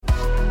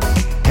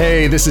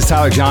Hey, this is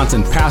Tyler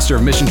Johnson, pastor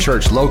of Mission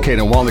Church located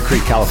in Walnut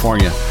Creek,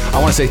 California. I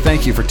want to say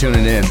thank you for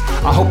tuning in.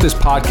 I hope this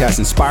podcast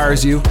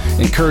inspires you,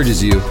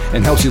 encourages you,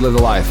 and helps you live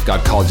the life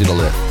God called you to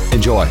live.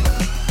 Enjoy.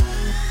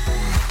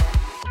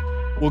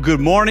 Well, good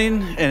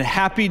morning and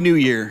Happy New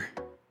Year.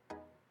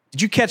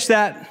 Did you catch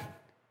that?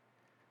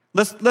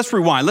 Let's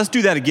rewind. Let's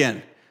do that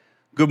again.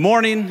 Good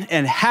morning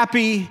and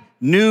Happy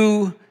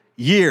New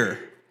Year.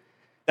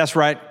 That's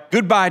right.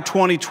 Goodbye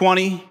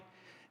 2020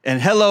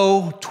 and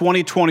hello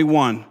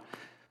 2021.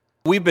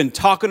 We've been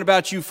talking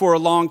about you for a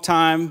long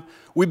time.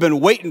 We've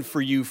been waiting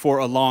for you for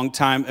a long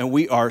time, and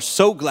we are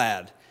so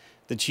glad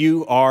that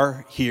you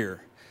are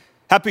here.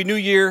 Happy New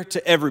Year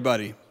to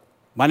everybody.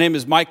 My name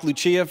is Mike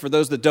Lucia, for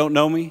those that don't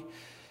know me,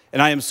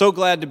 and I am so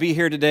glad to be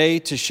here today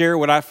to share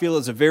what I feel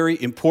is a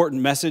very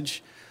important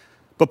message.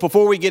 But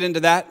before we get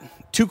into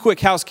that, two quick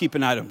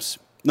housekeeping items.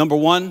 Number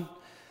one,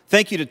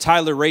 thank you to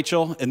Tyler,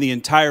 Rachel, and the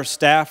entire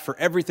staff for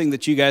everything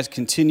that you guys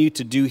continue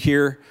to do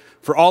here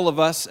for all of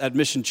us at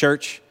Mission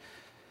Church.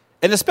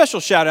 And a special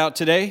shout out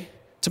today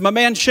to my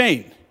man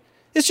Shane.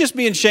 It's just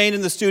me and Shane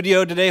in the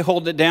studio today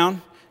holding it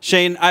down.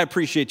 Shane, I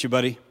appreciate you,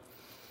 buddy.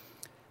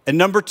 And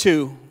number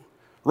two,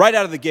 right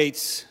out of the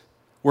gates,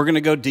 we're going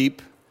to go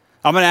deep.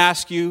 I'm going to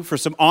ask you for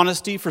some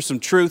honesty, for some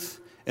truth,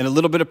 and a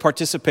little bit of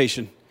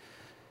participation.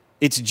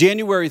 It's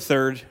January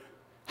 3rd.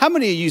 How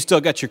many of you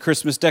still got your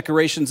Christmas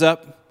decorations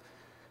up?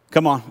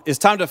 Come on, it's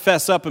time to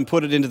fess up and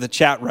put it into the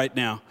chat right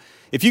now.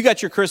 If you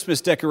got your Christmas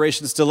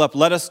decorations still up,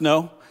 let us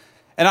know.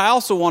 And I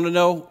also want to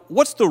know,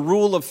 what's the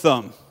rule of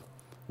thumb?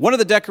 When are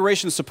the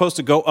decorations supposed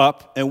to go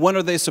up, and when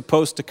are they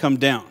supposed to come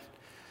down?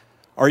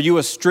 Are you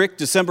a strict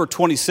December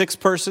 26th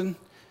person,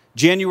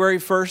 January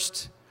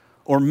 1st?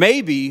 Or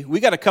maybe we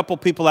got a couple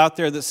people out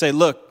there that say,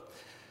 look,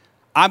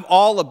 I'm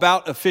all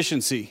about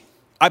efficiency.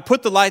 I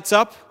put the lights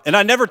up, and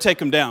I never take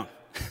them down.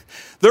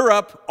 They're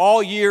up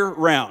all year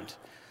round.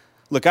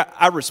 Look,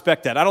 I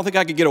respect that. I don't think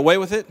I could get away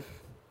with it,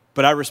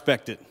 but I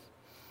respect it.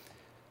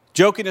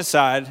 Joking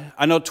aside,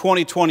 I know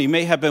 2020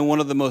 may have been one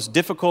of the most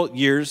difficult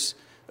years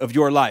of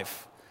your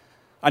life.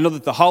 I know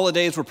that the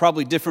holidays were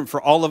probably different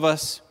for all of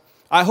us.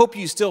 I hope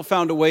you still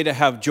found a way to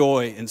have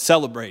joy and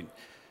celebrate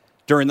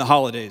during the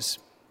holidays.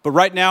 But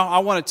right now, I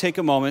want to take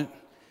a moment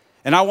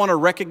and I want to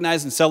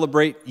recognize and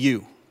celebrate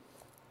you.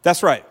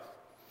 That's right.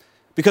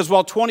 Because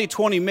while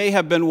 2020 may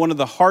have been one of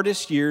the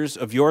hardest years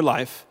of your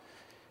life,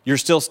 you're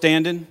still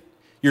standing,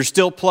 you're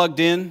still plugged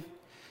in.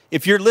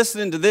 If you're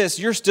listening to this,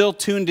 you're still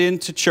tuned in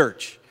to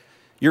church.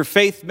 Your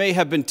faith may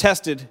have been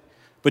tested,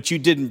 but you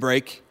didn't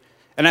break.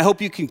 And I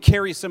hope you can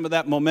carry some of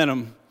that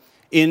momentum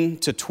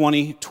into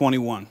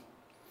 2021.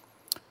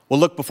 Well,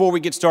 look, before we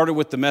get started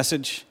with the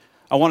message,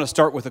 I want to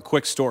start with a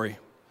quick story.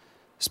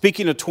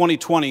 Speaking of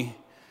 2020,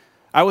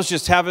 I was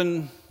just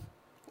having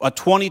a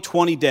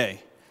 2020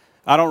 day.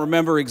 I don't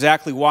remember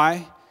exactly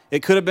why.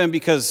 It could have been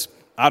because,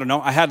 I don't know,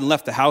 I hadn't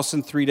left the house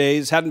in 3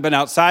 days, hadn't been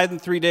outside in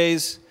 3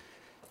 days.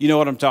 You know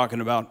what I'm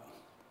talking about.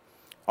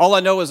 All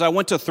I know is I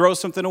went to throw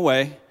something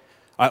away.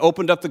 I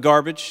opened up the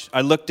garbage, I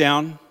looked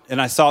down,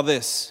 and I saw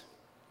this.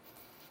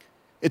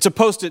 It's a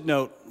Post-it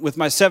note with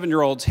my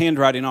 7-year-old's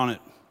handwriting on it.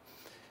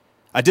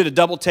 I did a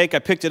double take, I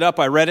picked it up,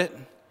 I read it,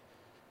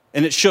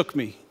 and it shook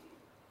me.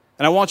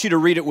 And I want you to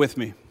read it with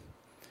me.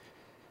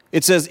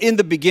 It says, "In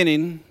the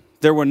beginning,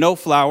 there were no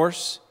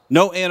flowers,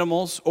 no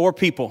animals or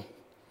people.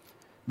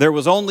 There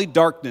was only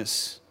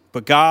darkness,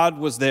 but God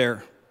was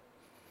there."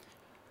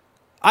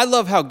 I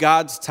love how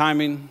God's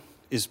timing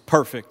is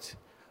perfect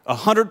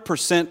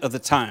 100% of the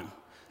time.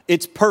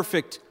 It's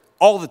perfect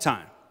all the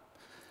time.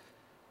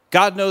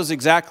 God knows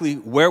exactly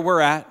where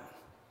we're at.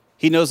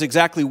 He knows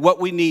exactly what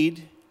we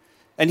need,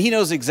 and He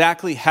knows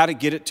exactly how to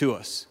get it to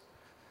us.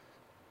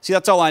 See,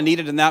 that's all I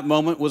needed in that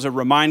moment was a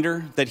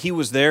reminder that He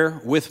was there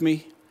with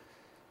me.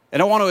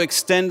 And I want to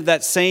extend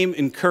that same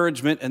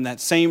encouragement and that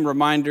same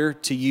reminder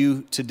to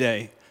you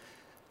today.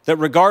 That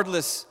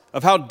regardless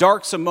of how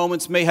dark some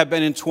moments may have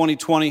been in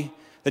 2020,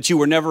 that you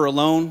were never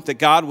alone, that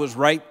God was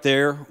right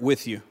there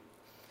with you.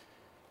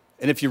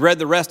 And if you read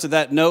the rest of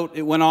that note,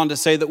 it went on to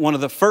say that one of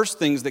the first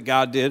things that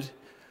God did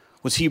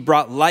was He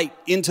brought light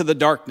into the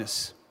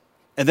darkness.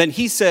 And then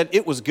He said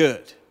it was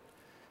good.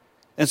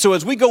 And so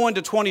as we go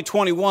into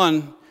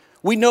 2021,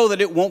 we know that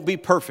it won't be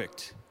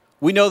perfect.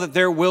 We know that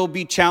there will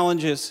be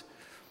challenges.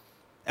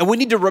 And we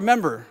need to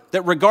remember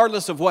that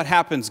regardless of what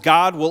happens,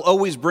 God will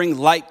always bring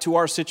light to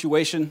our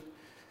situation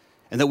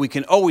and that we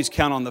can always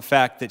count on the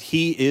fact that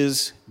He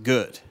is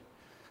good.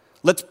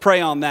 Let's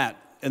pray on that,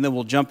 and then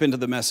we'll jump into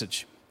the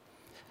message.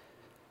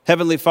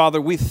 Heavenly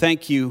Father, we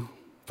thank You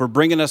for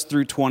bringing us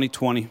through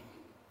 2020.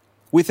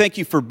 We thank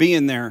You for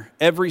being there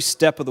every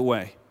step of the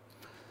way.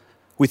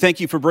 We thank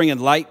You for bringing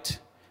light,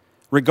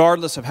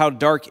 regardless of how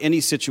dark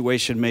any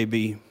situation may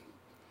be.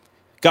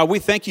 God, we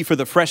thank You for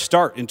the fresh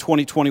start in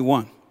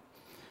 2021.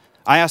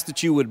 I ask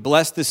that You would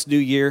bless this new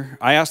year.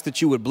 I ask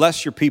that You would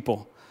bless Your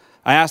people.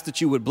 I ask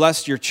that You would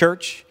bless Your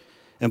church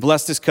and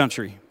bless this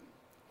country.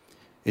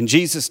 In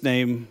Jesus'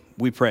 name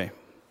we pray.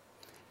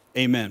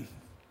 Amen.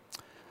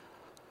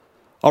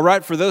 All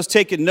right, for those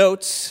taking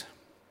notes,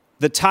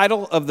 The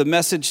title of the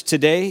message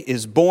today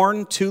is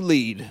Born to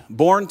Lead.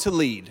 Born to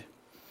Lead.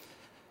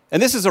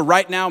 And this is a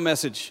right now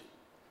message.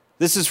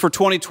 This is for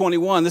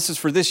 2021. This is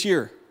for this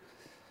year.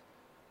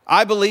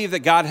 I believe that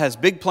God has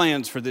big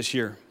plans for this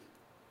year.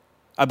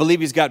 I believe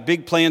He's got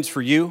big plans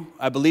for you.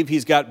 I believe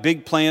He's got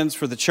big plans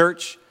for the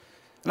church.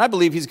 And I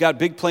believe He's got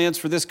big plans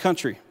for this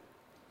country.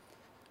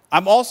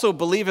 I'm also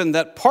believing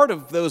that part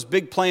of those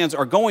big plans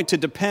are going to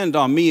depend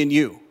on me and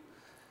you.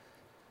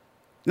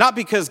 Not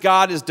because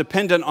God is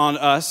dependent on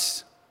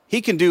us.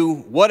 He can do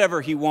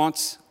whatever He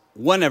wants,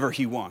 whenever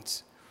He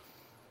wants.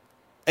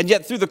 And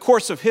yet through the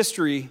course of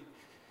history,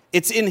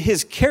 it's in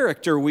His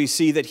character we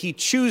see that He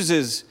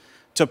chooses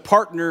to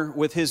partner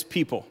with His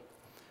people.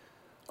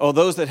 Oh,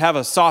 those that have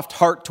a soft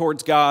heart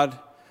towards God,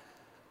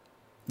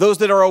 those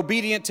that are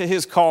obedient to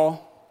His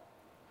call,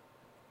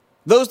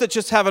 those that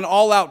just have an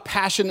all-out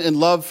passion and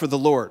love for the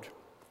Lord.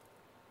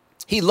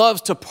 He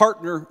loves to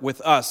partner with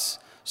us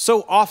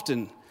so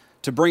often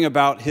to bring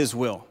about His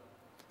will.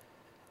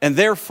 And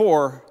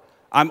therefore,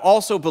 I'm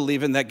also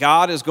believing that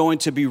God is going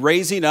to be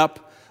raising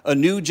up a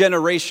new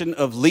generation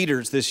of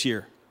leaders this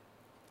year.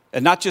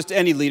 And not just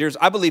any leaders.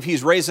 I believe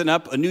He's raising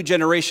up a new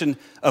generation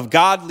of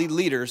godly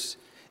leaders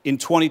in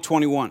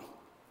 2021.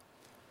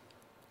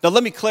 Now,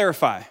 let me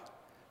clarify.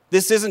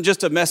 This isn't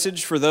just a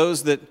message for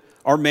those that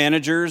are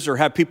managers or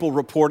have people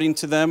reporting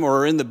to them or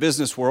are in the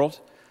business world.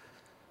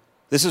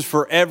 This is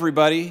for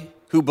everybody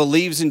who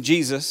believes in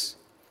Jesus.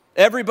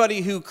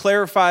 Everybody who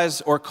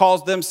clarifies or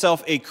calls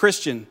themselves a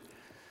Christian.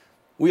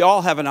 We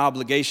all have an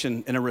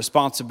obligation and a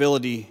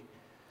responsibility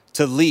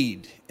to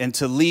lead, and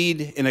to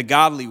lead in a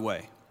godly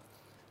way.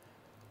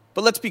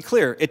 But let's be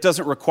clear, it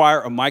doesn't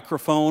require a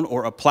microphone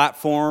or a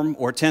platform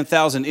or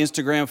 10,000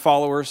 Instagram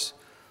followers.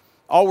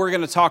 All we're going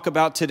to talk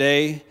about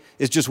today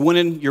is just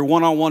winning your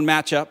one-on-one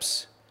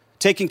matchups,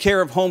 taking care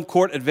of home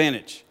court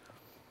advantage,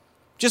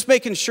 just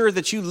making sure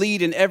that you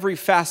lead in every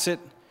facet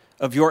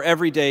of your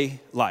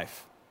everyday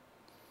life.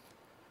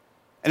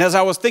 And as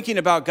I was thinking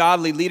about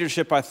godly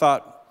leadership, I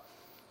thought,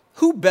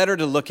 who better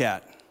to look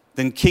at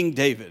than King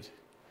David?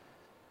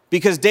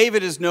 Because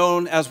David is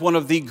known as one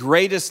of the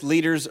greatest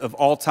leaders of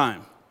all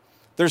time.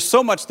 There's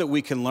so much that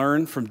we can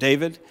learn from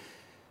David,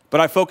 but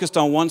I focused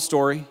on one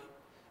story, and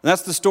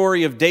that's the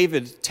story of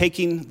David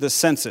taking the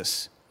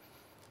census.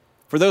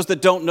 For those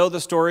that don't know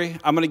the story,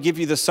 I'm going to give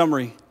you the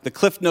summary, the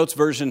Cliff Notes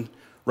version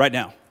right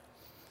now.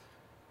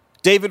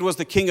 David was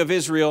the king of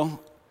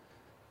Israel,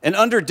 and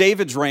under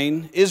David's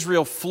reign,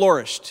 Israel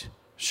flourished.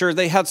 Sure,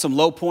 they had some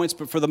low points,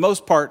 but for the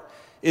most part,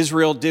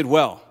 Israel did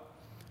well.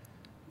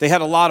 They had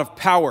a lot of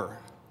power.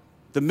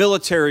 The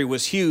military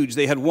was huge.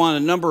 They had won a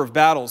number of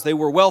battles. They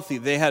were wealthy.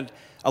 They had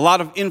a lot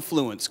of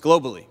influence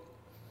globally.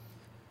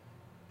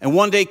 And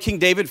one day, King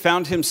David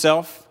found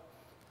himself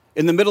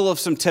in the middle of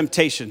some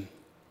temptation.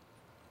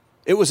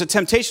 It was a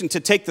temptation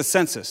to take the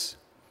census.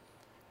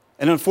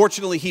 And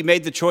unfortunately, he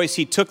made the choice.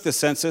 He took the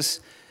census,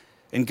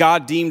 and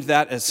God deemed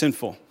that as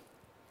sinful.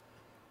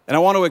 And I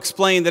want to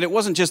explain that it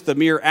wasn't just the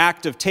mere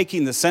act of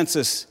taking the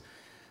census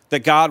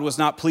that God was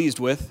not pleased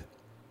with.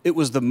 It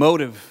was the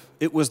motive.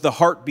 It was the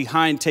heart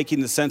behind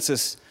taking the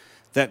census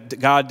that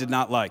God did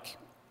not like.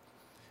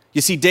 You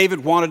see,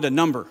 David wanted a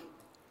number.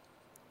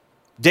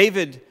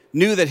 David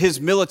knew that his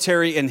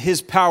military and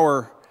his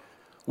power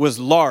was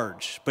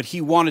large, but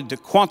he wanted to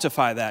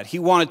quantify that. He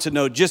wanted to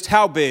know just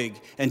how big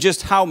and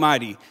just how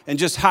mighty and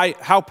just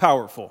how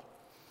powerful,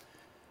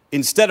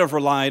 instead of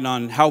relying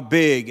on how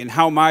big and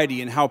how mighty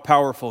and how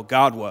powerful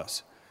God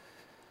was.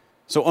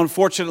 So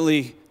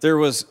unfortunately, there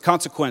was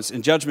consequence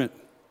and judgment.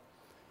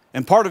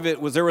 And part of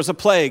it was there was a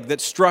plague that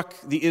struck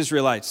the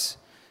Israelites.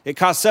 It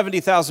cost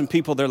 70,000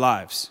 people their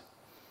lives.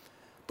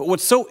 But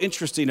what's so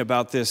interesting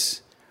about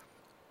this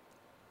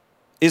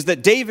is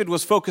that David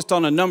was focused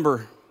on a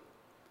number.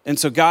 And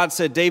so God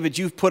said, David,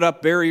 you've put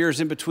up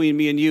barriers in between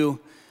me and you,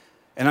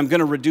 and I'm going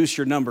to reduce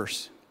your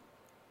numbers.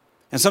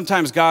 And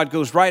sometimes God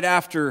goes right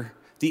after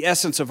the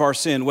essence of our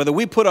sin. Whether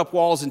we put up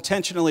walls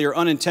intentionally or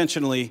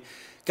unintentionally,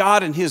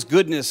 God in His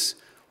goodness,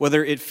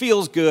 whether it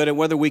feels good and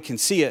whether we can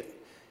see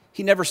it,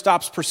 He never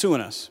stops pursuing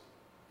us.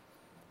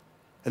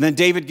 And then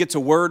David gets a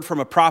word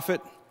from a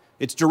prophet.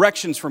 It's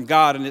directions from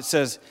God, and it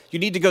says, you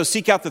need to go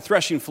seek out the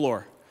threshing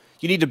floor.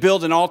 You need to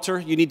build an altar.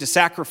 You need to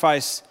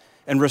sacrifice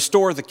and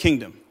restore the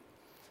kingdom.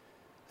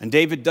 And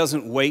David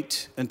doesn't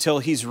wait until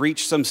he's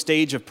reached some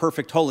stage of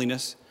perfect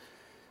holiness.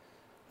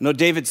 No,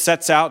 David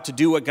sets out to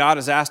do what God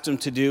has asked him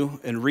to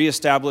do and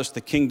reestablish the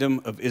kingdom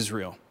of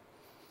Israel.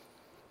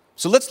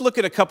 So let's look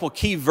at a couple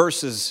key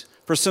verses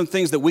for some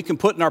things that we can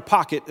put in our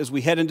pocket as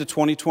we head into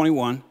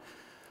 2021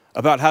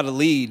 about how to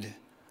lead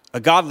a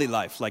godly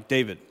life like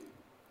David.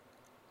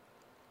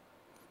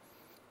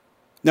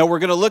 Now, we're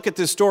going to look at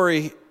this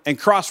story and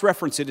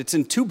cross-reference it. It's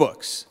in two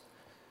books.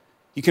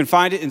 You can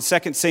find it in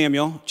 2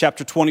 Samuel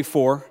chapter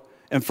 24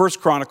 and 1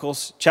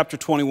 Chronicles chapter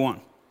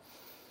 21.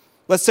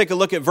 Let's take a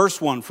look at verse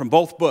 1 from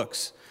both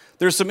books.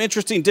 There's some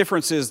interesting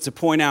differences to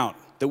point out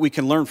that we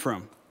can learn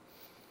from.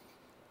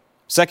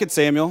 2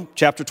 Samuel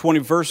chapter 20,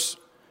 verse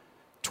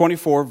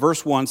 24,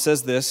 verse 1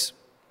 says this,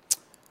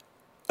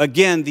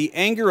 Again, the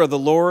anger of the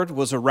Lord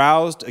was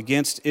aroused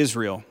against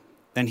Israel,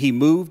 and he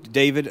moved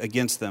David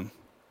against them.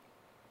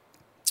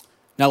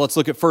 Now let's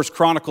look at 1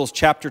 Chronicles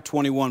chapter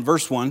 21,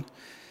 verse 1.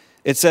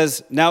 It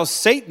says, "Now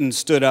Satan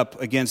stood up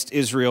against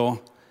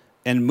Israel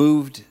and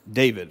moved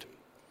David."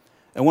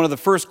 And one of the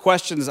first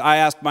questions I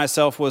asked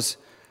myself was,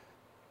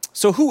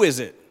 so who is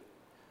it?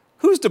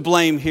 Who's to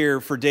blame here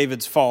for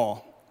David's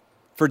fall,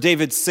 for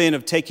David's sin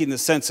of taking the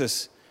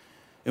census?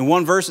 In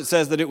one verse it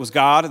says that it was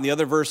God, and the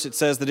other verse it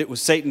says that it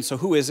was Satan, so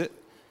who is it?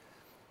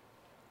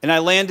 And I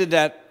landed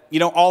at,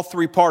 all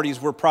three parties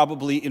were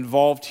probably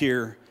involved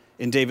here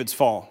in David's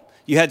fall.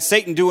 You had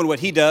Satan doing what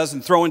he does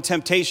and throwing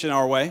temptation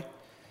our way.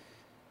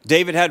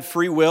 David had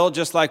free will,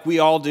 just like we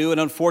all do,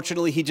 and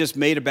unfortunately he just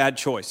made a bad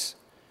choice.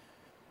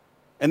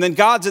 And then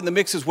God's in the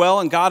mix as well,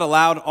 and God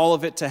allowed all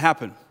of it to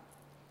happen.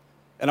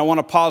 And I want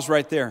to pause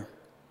right there.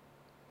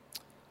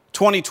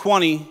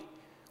 2020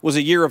 was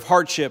a year of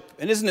hardship.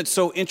 And isn't it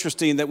so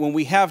interesting that when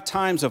we have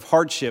times of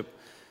hardship,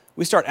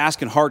 we start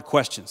asking hard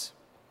questions?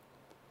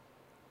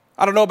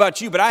 I don't know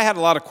about you, but I had a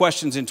lot of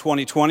questions in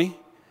 2020. It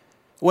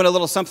went a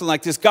little something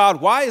like this: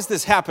 God, why is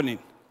this happening?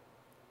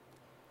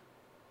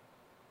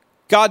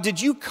 God,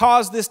 did you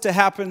cause this to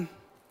happen?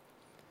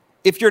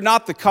 If you're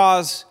not the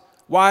cause,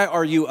 why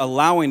are you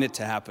allowing it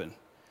to happen?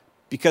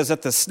 Because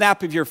at the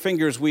snap of your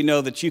fingers, we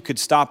know that you could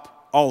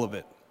stop all of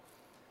it.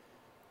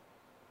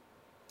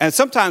 And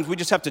sometimes we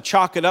just have to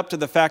chalk it up to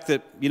the fact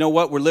that,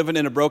 we're living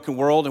in a broken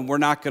world and we're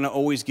not going to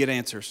always get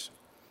answers.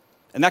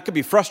 And that can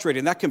be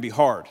frustrating. That can be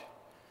hard.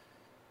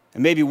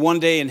 And maybe one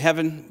day in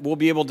heaven, we'll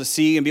be able to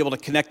see and be able to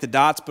connect the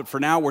dots. But for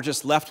now, we're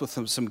just left with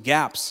some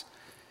gaps.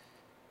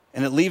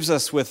 And it leaves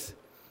us with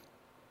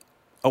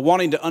a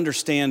wanting to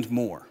understand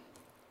more.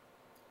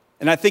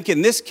 And I think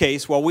in this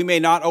case, while we may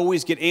not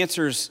always get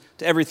answers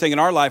to everything in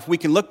our life, we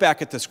can look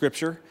back at the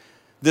scripture,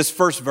 this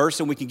first verse,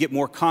 and we can get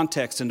more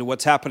context into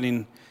what's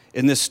happening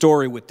in this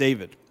story with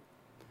David.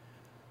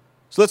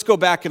 So let's go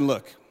back and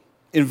look.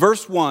 In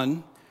verse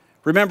 1,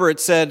 remember it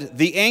said,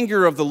 "The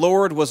anger of the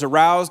Lord was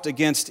aroused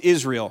against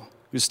Israel."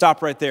 You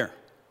stop right there.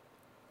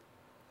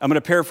 I'm going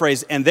to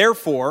paraphrase, "and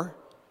therefore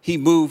he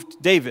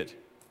moved David."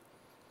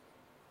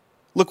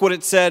 Look what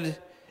it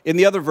said in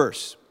the other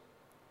verse.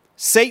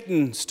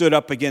 Satan stood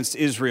up against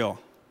Israel.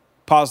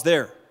 Pause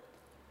there.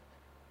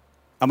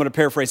 I'm going to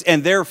paraphrase.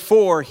 "And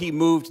therefore he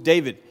moved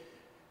David."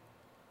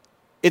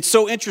 It's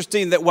so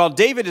interesting that while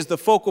David is the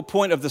focal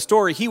point of the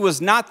story, he was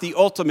not the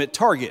ultimate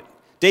target.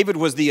 David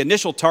was the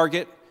initial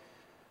target,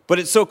 but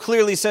it so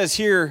clearly says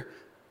here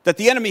that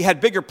the enemy had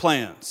bigger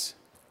plans.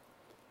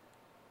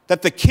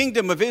 That the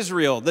kingdom of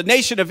Israel, the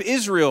nation of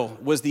Israel,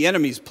 was the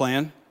enemy's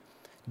plan.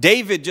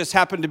 David just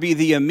happened to be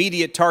the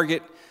immediate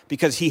target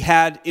because he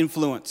had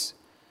influence.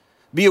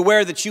 Be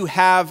aware that you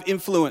have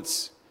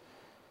influence.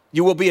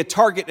 You will be a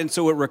target, and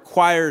so it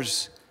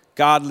requires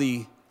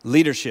godly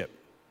leadership.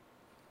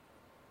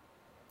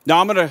 Now,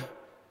 I'm going to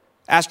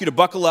ask you to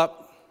buckle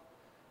up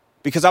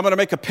because I'm going to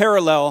make a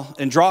parallel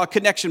and draw a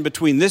connection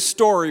between this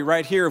story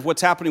right here of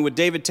what's happening with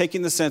David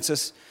taking the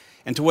census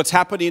and to what's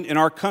happening in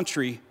our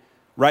country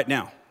right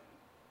now.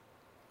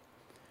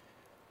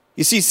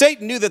 You see,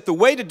 Satan knew that the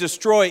way to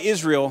destroy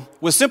Israel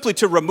was simply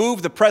to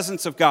remove the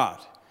presence of God.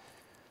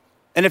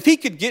 And if he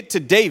could get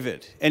to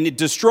David and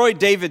destroy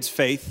David's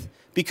faith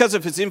because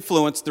of his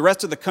influence, the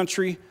rest of the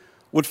country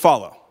would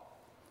follow.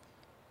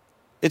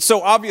 It's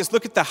so obvious.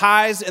 Look at the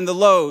highs and the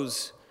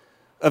lows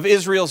of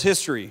Israel's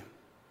history.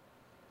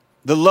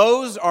 The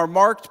lows are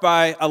marked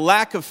by a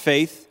lack of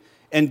faith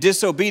and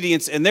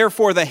disobedience, and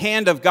therefore the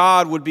hand of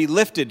God would be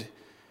lifted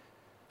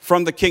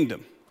from the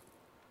kingdom.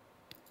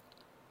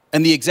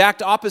 And the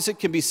exact opposite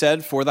can be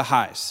said for the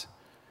highs.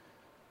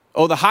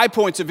 Oh, the high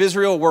points of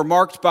Israel were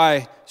marked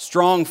by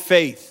strong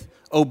faith,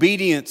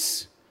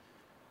 obedience,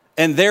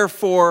 and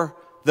therefore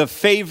the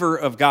favor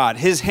of God.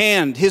 His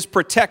hand, his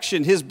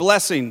protection, his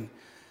blessing.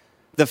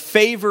 The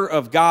favor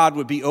of God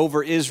would be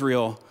over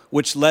Israel,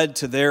 which led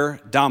to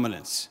their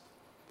dominance.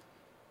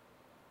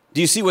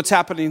 Do you see what's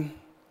happening?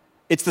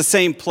 It's the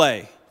same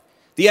play.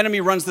 The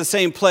enemy runs the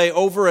same play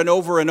over and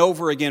over and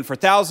over again for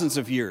thousands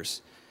of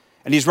years.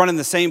 And he's running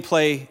the same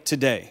play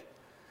today.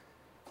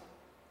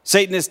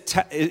 Satan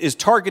is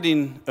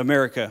targeting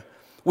America.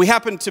 We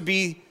happen to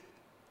be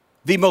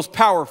the most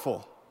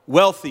powerful,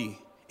 wealthy,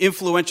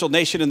 influential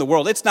nation in the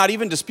world. It's not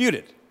even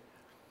disputed.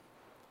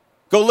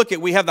 Go look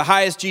at, we have the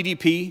highest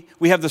GDP,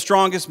 we have the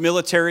strongest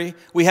military,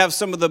 we have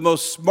some of the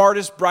most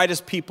smartest,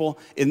 brightest people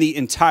in the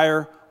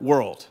entire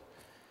world.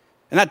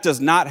 And that does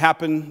not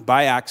happen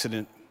by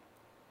accident.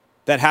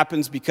 That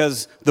happens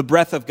because the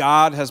breath of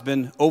God has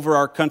been over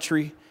our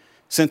country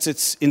since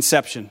its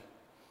inception.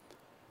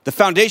 The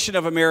foundation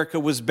of America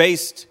was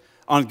based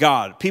on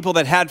God, people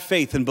that had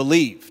faith and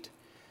believed.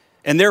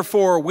 And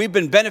therefore, we've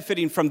been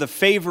benefiting from the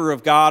favor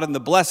of God and the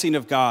blessing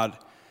of God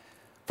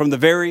from the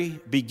very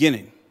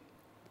beginning.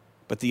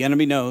 But the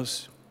enemy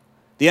knows.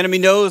 The enemy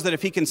knows that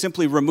if he can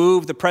simply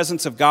remove the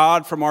presence of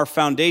God from our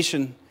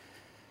foundation,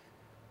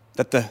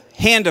 that the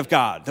hand of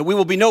God, that we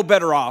will be no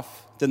better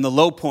off than the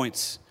low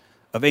points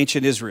of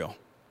ancient Israel.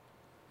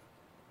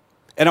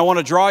 and I want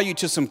to draw you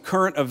to some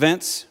current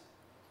events.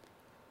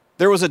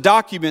 There was a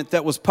document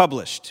that was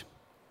published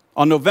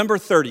on November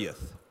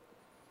 30th.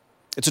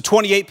 It's a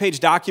 28-page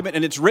document,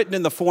 and it's written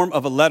in the form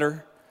of a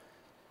letter.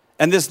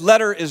 And this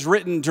letter is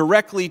written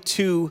directly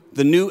to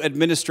the new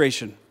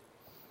administration.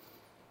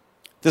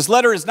 This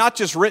letter is not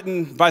just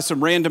written by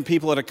some random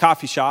people at a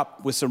coffee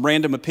shop with some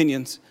random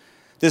opinions.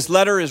 This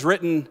letter is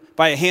written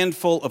by a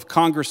handful of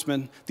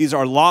congressmen. These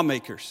are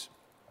lawmakers.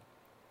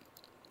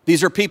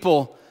 These are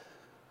people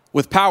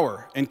with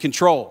power and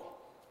control.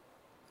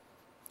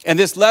 And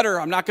this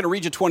letter, I'm not going to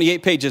read you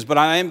 28 pages, but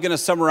I am going to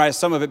summarize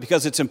some of it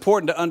because it's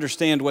important to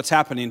understand what's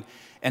happening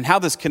and how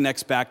this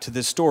connects back to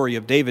this story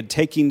of David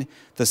taking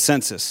the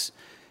census.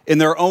 In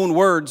their own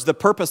words, the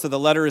purpose of the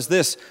letter is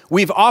this: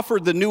 we've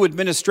offered the new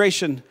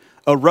administration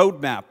a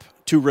roadmap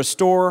to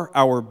restore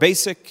our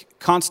basic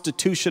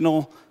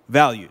constitutional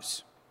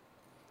values.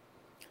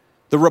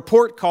 The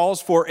report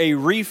calls for a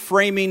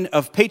reframing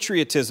of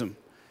patriotism,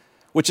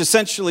 which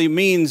essentially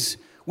means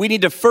we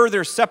need to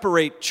further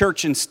separate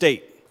church and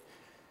state,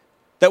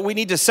 that we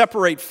need to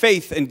separate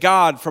faith and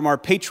God from our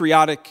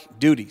patriotic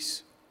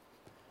duties.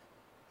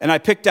 And I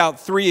picked out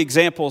 3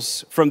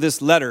 examples from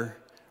this letter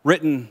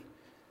written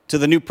to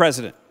the new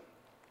president.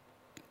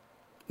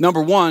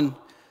 Number 1,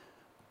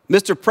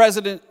 Mr.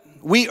 President,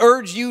 we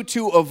urge you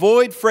to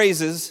avoid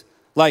phrases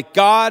like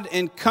God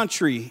and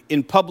country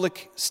in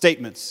public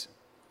statements.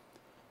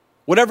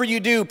 Whatever you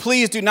do,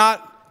 please do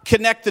not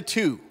connect the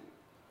two.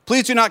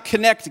 Please do not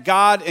connect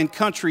God and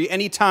country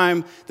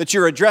anytime that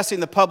you're addressing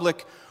the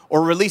public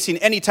or releasing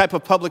any type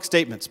of public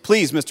statements.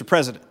 Please, Mr.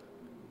 President.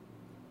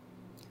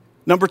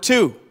 Number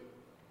 2,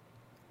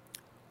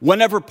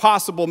 whenever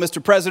possible,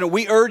 Mr. President,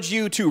 we urge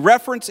you to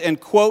reference and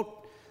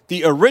quote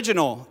the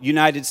original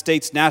United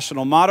States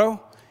national motto,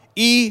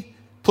 E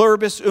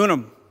pluribus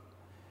unum,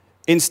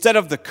 instead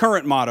of the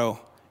current motto,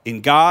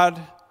 in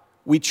God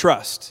we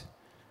trust.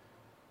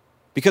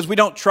 Because we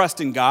don't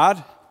trust in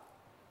God,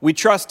 we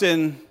trust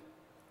in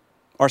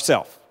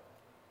ourselves.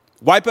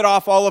 Wipe it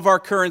off all of our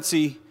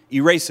currency,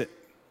 erase it.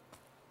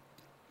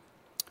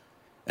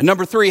 And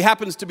number 3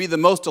 happens to be the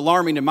most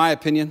alarming in my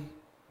opinion.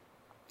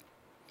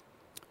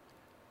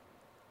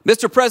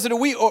 Mr.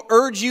 President, we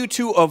urge you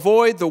to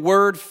avoid the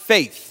word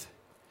faith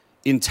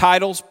in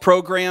titles,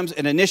 programs,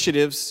 and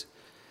initiatives,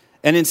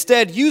 and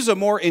instead use a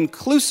more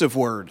inclusive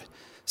word,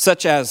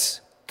 such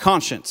as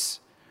conscience.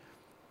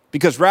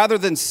 Because rather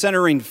than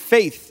centering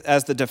faith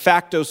as the de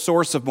facto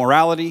source of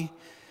morality,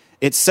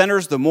 it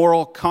centers the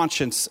moral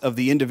conscience of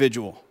the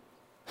individual.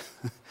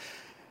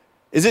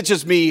 Is it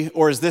just me,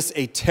 or is this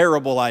a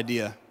terrible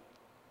idea?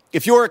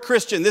 If you're a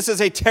Christian, this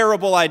is a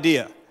terrible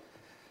idea.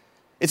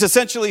 It's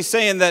essentially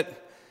saying that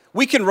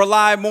we can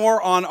rely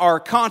more on our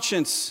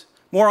conscience,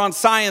 more on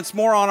science,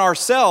 more on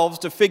ourselves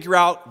to figure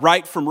out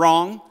right from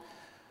wrong.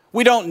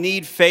 We don't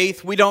need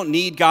faith. We don't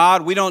need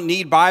God. We don't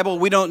need Bible.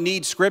 We don't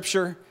need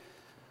Scripture.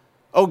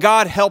 Oh,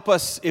 God, help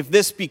us if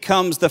this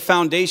becomes the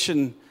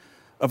foundation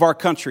of our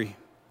country.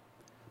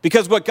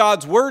 Because what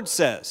God's Word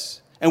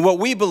says and what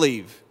we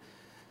believe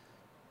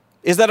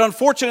is that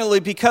unfortunately,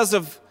 because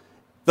of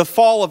the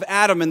fall of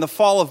Adam and the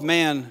fall of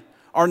man,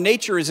 our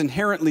nature is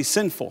inherently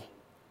sinful.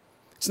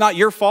 It's not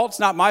your fault. It's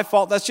not my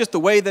fault. That's just the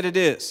way that it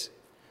is.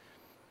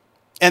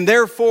 And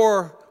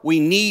therefore,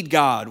 we need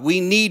God. We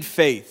need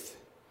faith.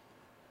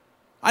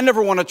 I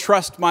never want to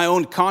trust my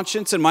own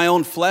conscience and my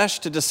own flesh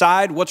to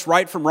decide what's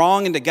right from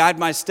wrong and to guide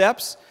my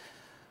steps.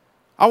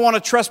 I want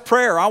to trust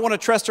prayer. I want to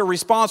trust a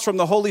response from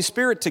the Holy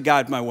Spirit to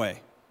guide my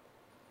way.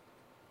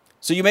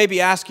 So you may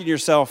be asking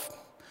yourself,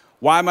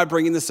 why am I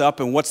bringing this up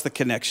and what's the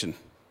connection?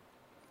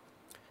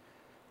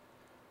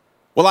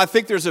 Well, I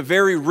think there's a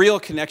very real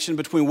connection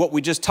between what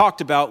we just talked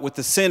about with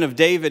the sin of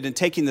David and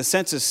taking the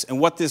census and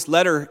what this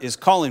letter is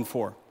calling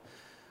for.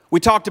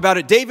 We talked about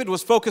it. David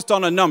was focused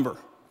on a number.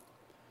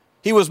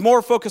 He was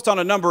more focused on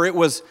a number. It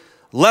was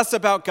less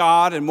about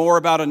God and more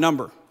about a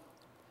number.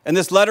 And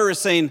this letter is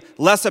saying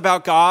less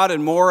about God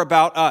and more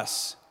about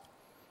us.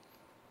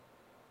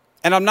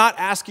 And I'm not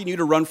asking you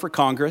to run for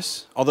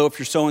Congress, although if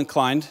you're so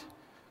inclined,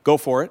 go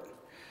for it.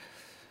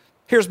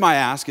 Here's my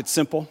ask. It's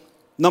simple.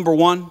 Number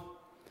 1,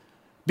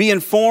 be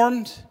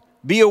informed,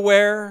 be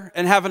aware,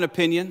 and have an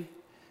opinion.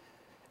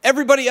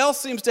 Everybody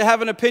else seems to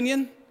have an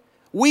opinion.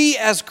 We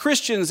as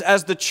Christians,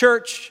 as the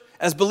church,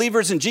 as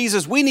believers in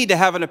Jesus, we need to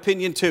have an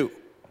opinion too.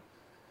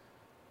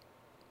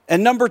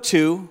 And number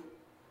 2,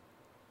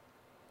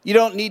 you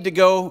don't need to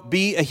go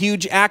be a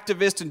huge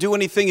activist and do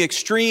anything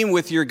extreme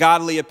with your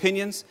godly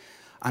opinions.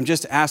 I'm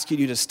just asking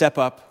you to step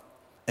up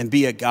and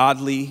be a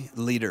godly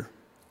leader.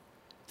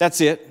 That's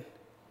it.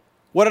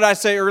 What did I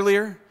say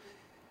earlier?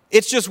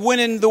 It's just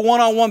winning the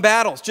one-on-one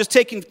battles, just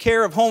taking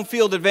care of home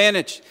field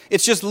advantage.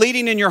 It's just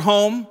leading in your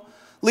home,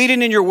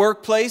 leading in your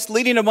workplace,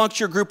 leading amongst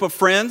your group of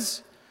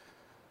friends.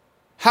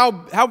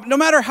 No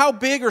matter how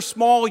big or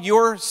small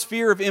your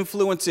sphere of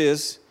influence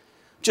is,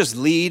 just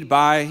lead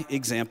by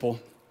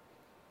example.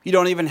 You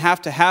don't even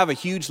have to have a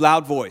huge,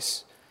 loud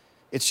voice.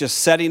 It's just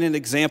setting an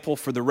example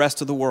for the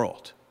rest of the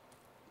world.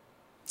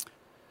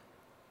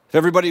 If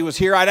everybody was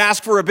here, I'd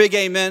ask for a big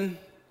amen.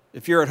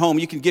 If you're at home,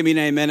 you can give me an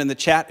amen in the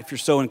chat if you're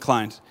so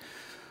inclined.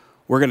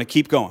 We're going to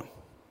keep going.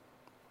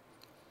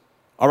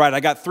 All right, I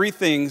got 3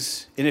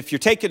 things, and if you're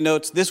taking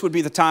notes, this would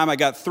be the time. I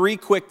got 3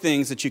 quick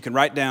things that you can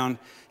write down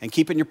and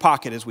keep in your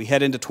pocket as we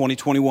head into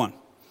 2021.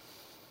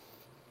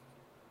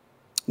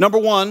 Number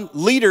 1,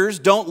 leaders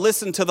don't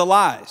listen to the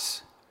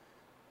lies.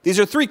 These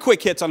are 3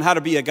 quick hits on how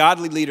to be a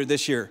godly leader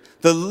this year.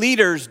 The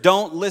leaders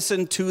don't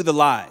listen to the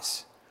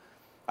lies.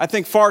 I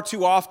think far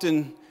too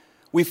often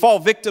we fall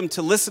victim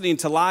to listening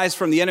to lies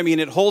from the enemy, and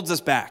it holds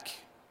us back.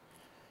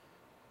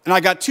 And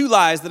I got 2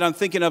 lies that I'm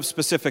thinking of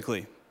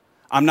specifically.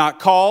 I'm not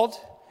called,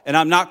 and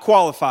I'm not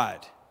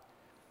qualified.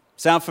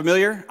 Sound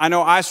familiar? I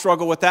know I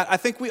struggle with that. I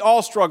think we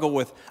all struggle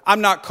with, I'm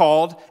not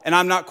called, and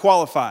I'm not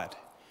qualified.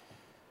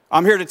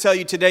 I'm here to tell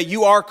you today,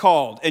 you are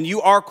called, and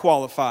you are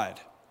qualified.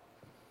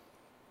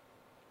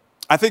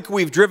 I think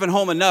we've driven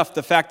home enough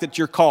the fact that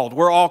you're called.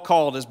 We're all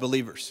called as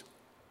believers.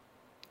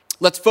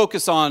 Let's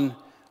focus on,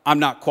 I'm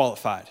not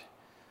qualified.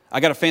 I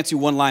got a fancy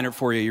one-liner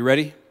for you. You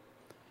ready?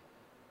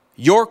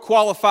 You're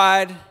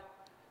qualified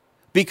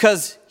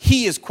because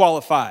he is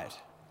qualified.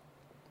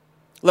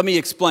 Let me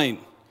explain.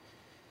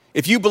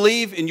 If you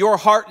believe in your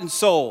heart and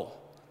soul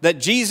that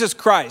Jesus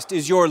Christ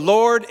is your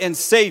Lord and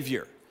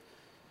Savior,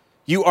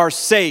 you are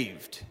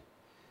saved.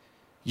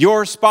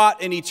 Your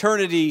spot in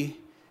eternity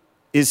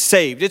is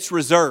saved. It's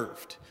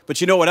reserved.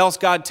 But you know what else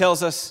God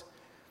tells us?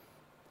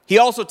 He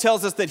also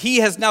tells us that he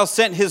has now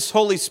sent his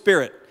Holy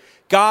Spirit.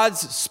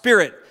 God's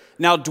Spirit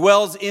now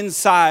dwells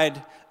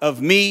inside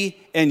of me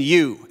and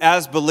you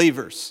as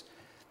believers.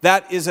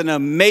 That is an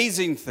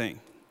amazing thing.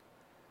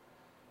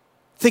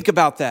 Think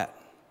about that.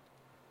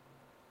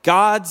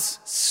 God's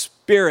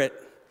Spirit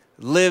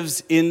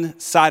lives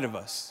inside of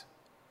us.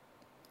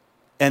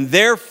 And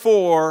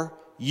therefore,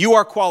 you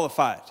are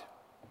qualified.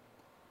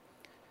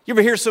 You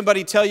ever hear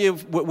somebody tell you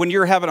when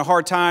you're having a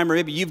hard time, or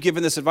maybe you've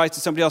given this advice to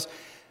somebody else,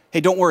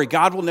 hey, don't worry,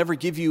 God will never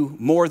give you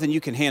more than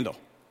you can handle.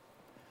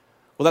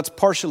 Well, that's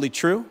partially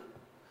true.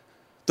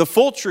 The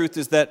full truth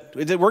is that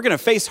we're going to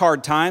face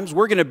hard times.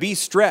 We're going to be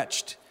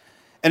stretched.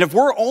 And if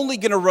we're only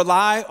going to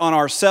rely on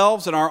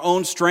ourselves and our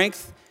own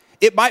strength,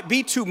 it might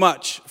be too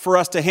much for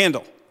us to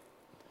handle.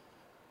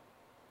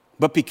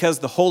 But because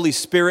the Holy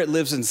Spirit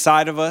lives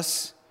inside of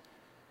us,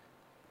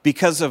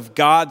 because of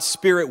God's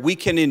Spirit, we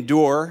can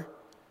endure.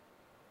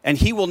 And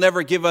he will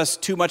never give us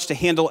too much to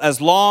handle as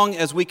long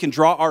as we can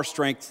draw our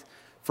strength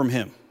from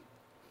him.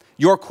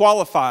 You're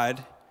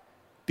qualified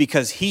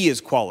because he is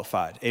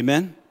qualified.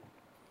 Amen?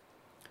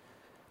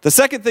 The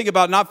second thing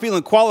about not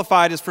feeling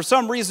qualified is for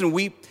some reason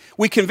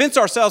we convince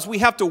ourselves we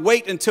have to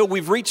wait until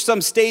we've reached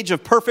some stage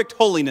of perfect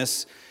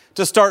holiness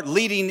to start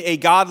leading a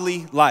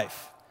godly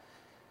life.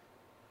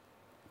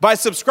 By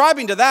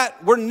subscribing to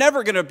that, we're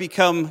never going to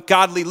become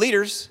godly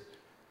leaders.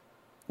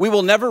 We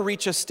will never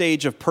reach a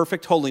stage of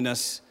perfect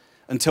holiness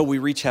until we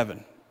reach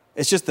heaven.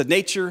 It's just the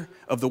nature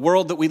of the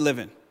world that we live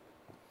in.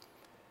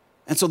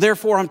 And so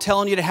therefore, I'm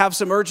telling you to have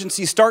some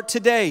urgency. Start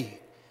today.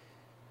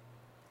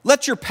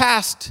 Let your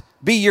past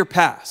be your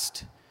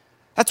past.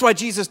 That's why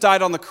Jesus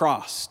died on the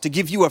cross, to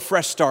give you a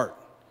fresh start,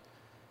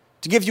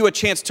 to give you a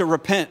chance to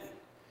repent,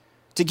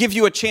 to give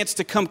you a chance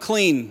to come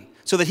clean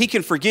so that he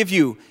can forgive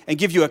you and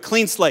give you a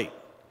clean slate.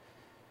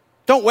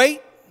 Don't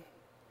wait.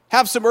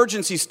 Have some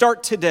urgency.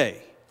 Start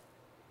today.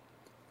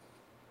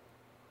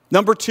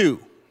 Number 2.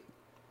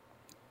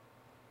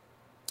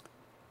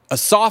 A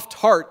soft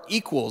heart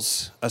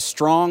equals a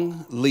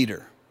strong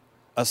leader.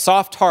 A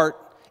soft heart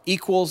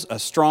equals a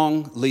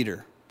strong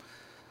leader.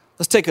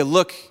 Let's take a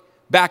look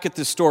back at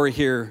this story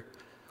here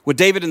with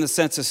David in the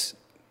census.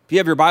 If you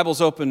have your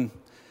Bibles open,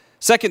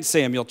 2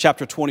 Samuel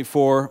chapter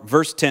 24,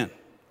 verse 10.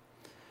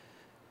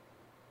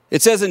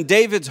 It says, "And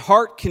David's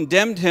heart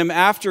condemned him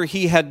after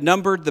he had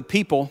numbered the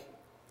people.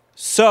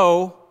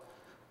 So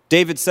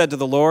David said to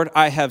the Lord,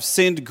 I have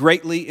sinned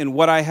greatly in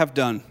what I have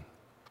done.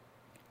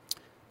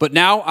 But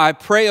now I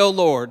pray, O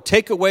Lord,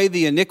 take away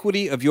the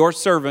iniquity of your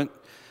servant,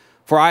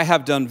 for I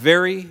have done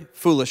very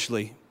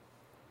foolishly."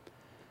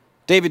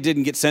 David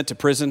didn't get sent to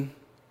prison.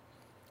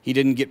 He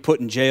didn't get put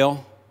in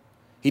jail.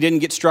 He didn't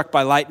get struck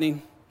by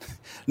lightning.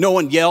 No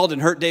one yelled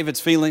and hurt David's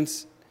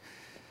feelings.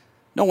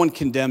 No one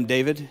condemned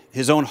David.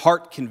 His own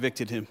heart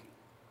convicted him.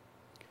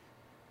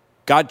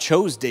 God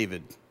chose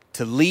David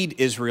to lead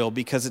Israel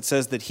because it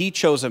says that he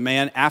chose a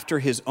man after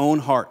his own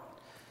heart.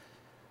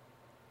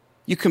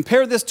 You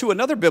compare this to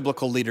another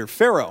biblical leader,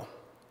 Pharaoh.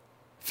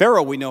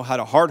 Pharaoh, we know, had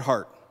a hard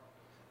heart,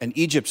 and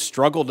Egypt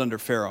struggled under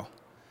Pharaoh.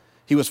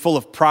 He was full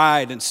of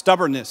pride and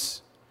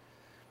stubbornness.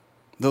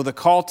 Though the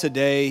call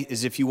today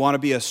is, if you want to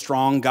be a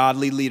strong,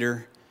 godly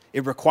leader,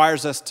 it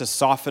requires us to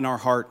soften our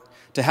heart,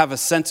 to have a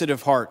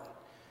sensitive heart.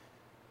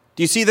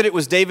 Do you see that it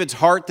was David's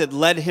heart that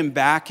led him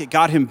back? It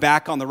got him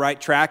back on the right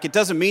track. It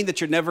doesn't mean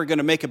that you're never going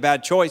to make a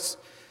bad choice.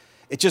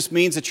 It just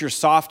means that your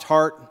soft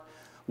heart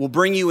will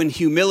bring you in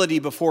humility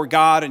before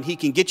God, and he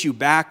can get you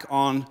back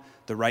on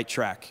the right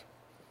track.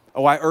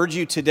 Oh, I urge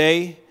you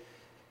today,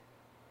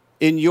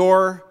 in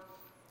your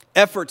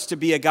efforts to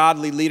be a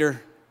godly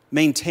leader,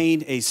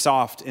 maintain a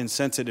soft and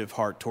sensitive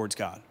heart towards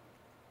God.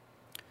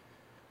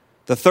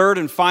 The third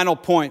and final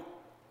point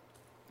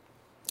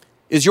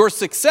is your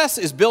success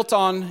is built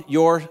on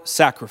your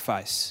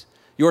sacrifice.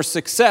 Your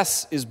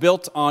success is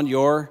built on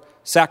your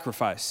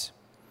sacrifice.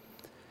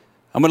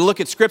 I'm going to look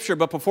at Scripture,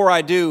 but before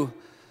I do,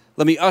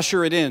 let me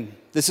usher it in.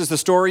 This is the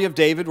story of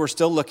David we're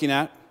still looking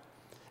at.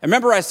 And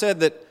remember I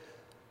said that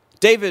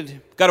David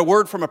got a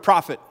word from a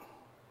prophet.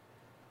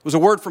 It was a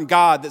word from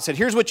God that said,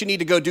 here's what you need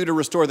to go do to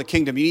restore the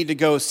kingdom. You need to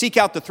go seek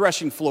out the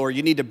threshing floor.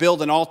 You need to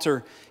build an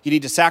altar. You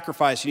need to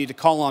sacrifice. You need to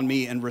call on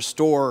me and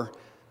restore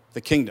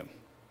the kingdom.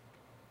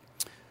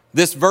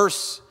 This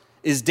verse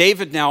is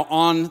David now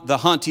on the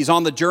hunt. He's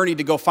on the journey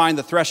to go find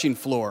the threshing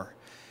floor.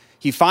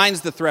 He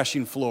finds the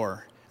threshing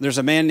floor. There's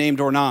a man named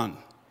Ornan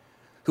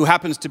who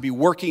happens to be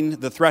working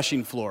the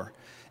threshing floor.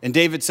 And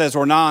David says,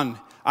 Ornan,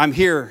 I'm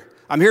here.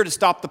 I'm here to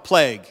stop the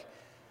plague.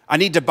 I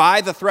need to buy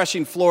the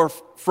threshing floor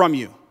from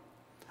you.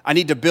 I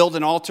need to build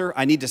an altar.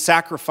 I need to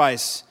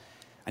sacrifice.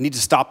 I need to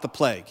stop the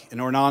plague. And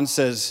Ornan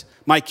says,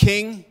 my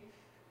king,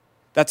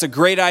 that's a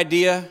great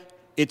idea.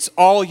 It's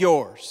all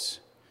yours.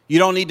 You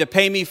don't need to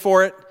pay me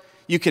for it.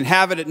 You can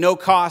have it at no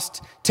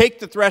cost. Take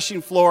the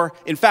threshing floor.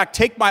 In fact,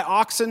 take my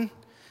oxen.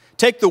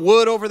 Take the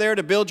wood over there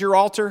to build your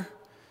altar.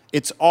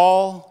 It's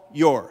all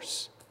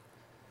yours.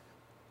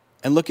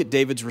 And look at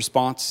David's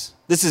response.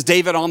 This is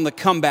David on the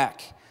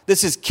comeback.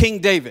 This is King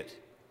David.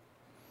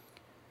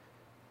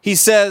 He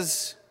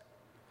says,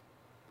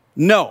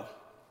 no.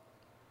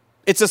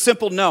 It's a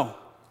simple no.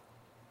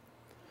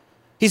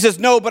 He says,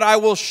 no, but I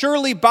will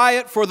surely buy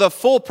it for the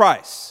full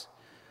price.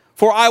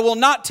 For I will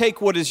not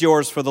take what is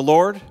yours for the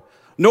Lord,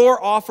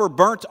 nor offer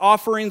burnt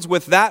offerings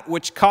with that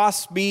which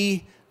costs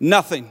me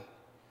nothing.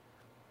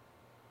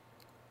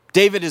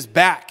 David is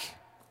back.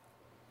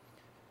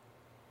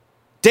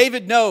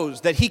 David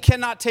knows that he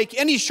cannot take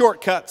any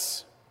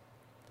shortcuts.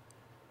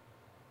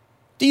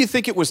 Do you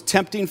think it was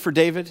tempting for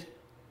David?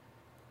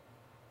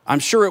 I'm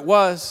sure it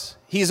was.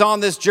 He's on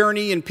this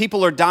journey and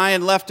people are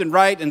dying left and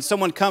right, and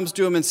someone comes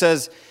to him and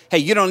says, hey,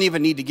 you don't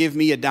even need to give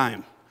me a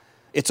dime.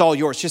 It's all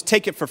yours. Just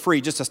take it for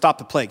free just to stop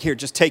the plague. Here,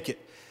 just take it.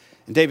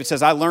 And David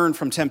says, I learned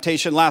from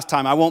temptation last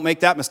time. I won't make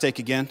that mistake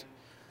again.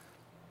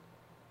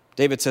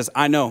 David says,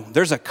 I know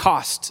there's a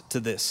cost to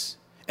this,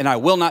 and I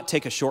will not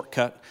take a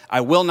shortcut.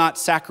 I will not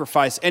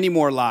sacrifice any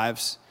more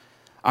lives.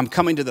 I'm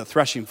coming to the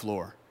threshing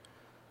floor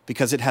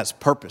because it has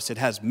purpose. It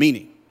has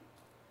meaning.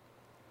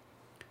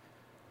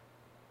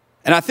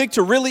 And I think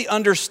to really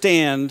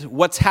understand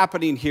what's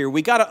happening here,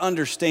 we got to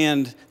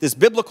understand this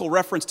biblical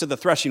reference to the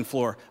threshing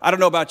floor. I don't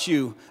know about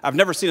you. I've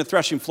never seen a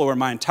threshing floor in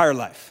my entire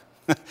life.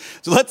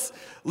 So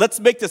let's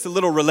make this a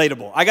little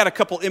relatable. I got a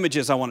couple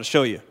images I want to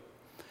show you.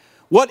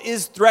 What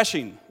is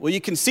threshing? Well,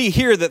 you can see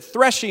here that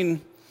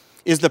threshing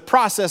is the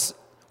process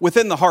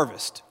within the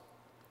harvest.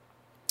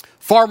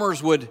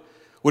 Farmers would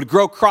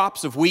grow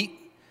crops of wheat.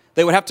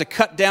 They would have to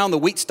cut down the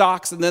wheat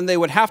stalks, and then they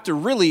would have to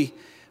really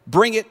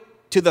bring it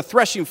to the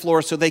threshing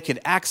floor so they could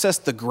access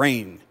the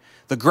grain.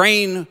 The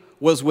grain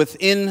was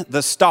within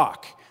the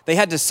stalk. They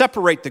had to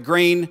separate the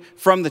grain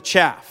from the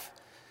chaff.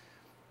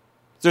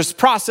 There's a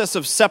process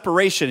of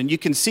separation, and you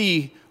can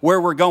see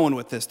where we're going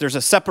with this. There's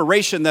a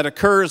separation that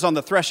occurs on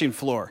the threshing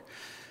floor.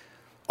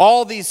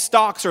 All these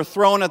stalks are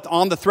thrown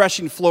on the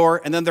threshing floor,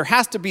 and then there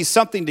has to be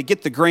something to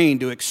get the grain,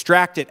 to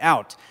extract it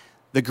out.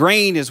 The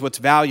grain is what's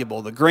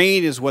valuable. The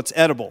grain is what's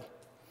edible.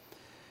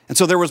 And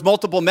so there was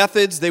multiple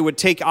methods. They would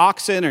take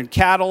oxen and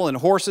cattle and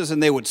horses,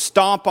 and they would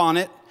stomp on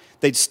it.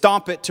 They'd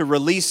stomp it to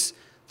release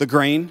the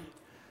grain.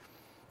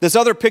 This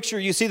other picture,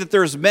 you see that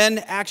there's men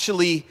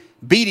actually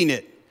beating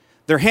it.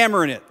 They're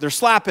hammering it. They're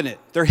slapping it.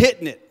 They're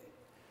hitting it.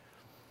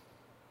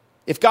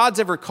 If God's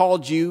ever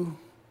called you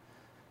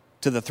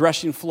to the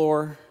threshing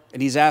floor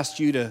and he's asked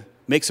you to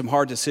make some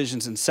hard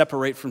decisions and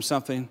separate from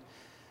something,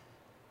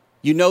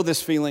 you know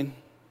this feeling.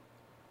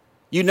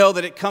 You know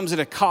that it comes at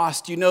a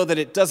cost. You know that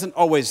it doesn't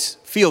always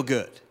feel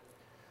good.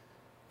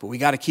 But we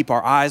got to keep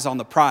our eyes on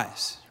the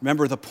prize.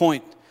 Remember the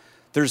point.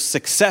 There's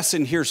success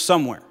in here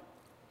somewhere.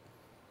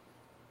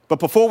 But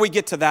before we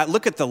get to that,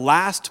 look at the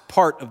last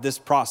part of this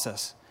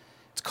process.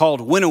 It's called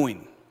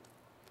winnowing.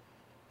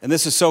 And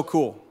this is so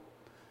cool.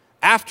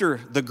 After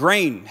the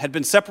grain had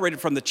been separated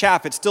from the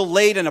chaff, it's still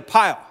laid in a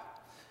pile.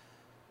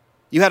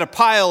 You had a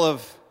pile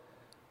of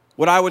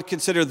what I would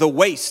consider the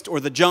waste or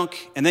the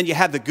junk, and then you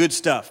had the good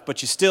stuff,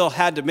 but you still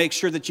had to make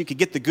sure that you could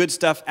get the good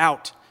stuff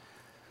out.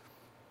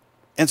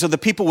 And so the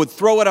people would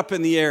throw it up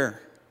in the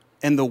air,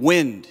 and the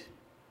wind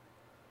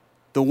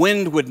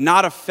would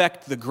not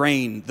affect the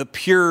grain. The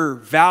pure,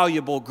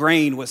 valuable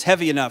grain was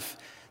heavy enough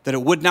that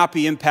it would not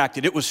be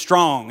impacted. It was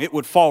strong. It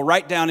would fall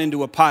right down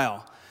into a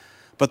pile.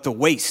 But the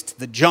waste,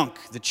 the junk,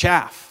 the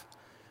chaff,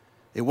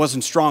 it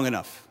wasn't strong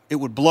enough. It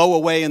would blow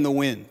away in the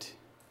wind.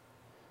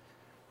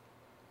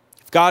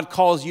 If God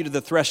calls you to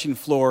the threshing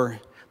floor,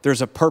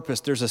 there's a purpose,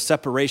 there's a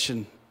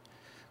separation.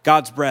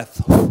 God's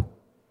breath,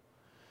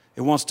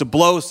 it wants to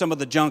blow some of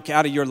the junk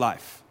out of your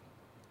life.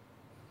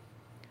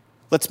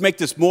 Let's make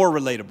this more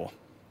relatable.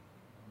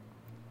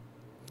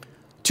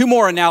 Two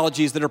more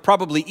analogies that are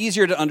probably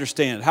easier to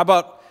understand. How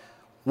about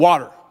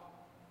water?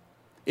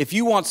 If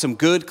you want some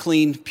good,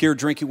 clean, pure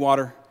drinking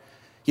water,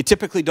 you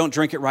typically don't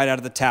drink it right out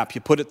of the tap.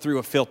 You put it through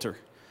a filter.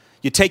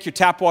 You take your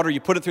tap water, you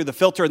put it through the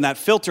filter, and that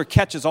filter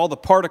catches all the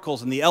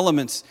particles and the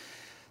elements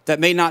that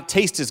may not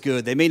taste as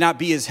good. They may not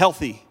be as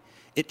healthy.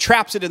 It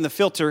traps it in the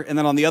filter, and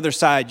then on the other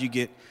side, you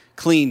get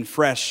clean,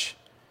 fresh,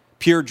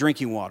 pure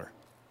drinking water.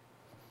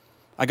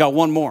 I got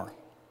one more.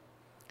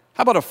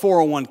 How about a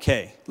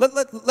 401k?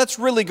 Let's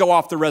really go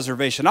off the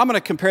reservation. I'm going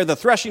to compare the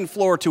threshing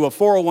floor to a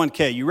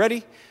 401k. You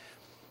ready?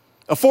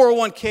 A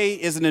 401k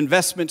is an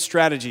investment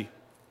strategy.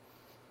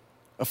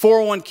 A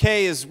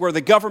 401k is where the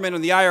government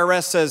and the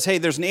IRS says, hey,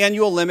 there's an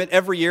annual limit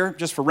every year,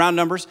 just for round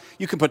numbers.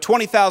 You can put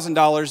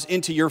 $20,000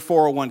 into your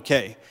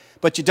 401k,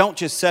 but you don't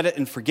just set it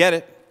and forget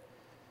it.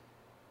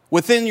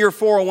 Within your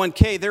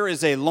 401k, there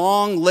is a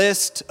long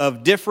list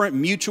of different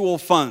mutual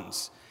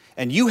funds,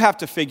 and you have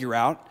to figure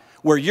out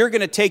where you're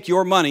going to take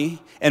your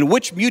money and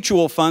which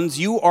mutual funds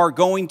you are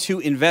going to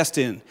invest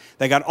in.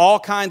 They got all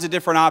kinds of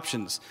different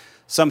options.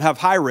 Some have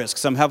high risk,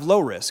 some have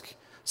low risk.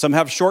 Some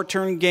have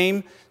short-term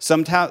gain,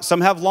 some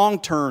have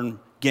long-term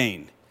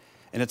gain.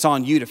 And it's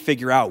on you to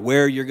figure out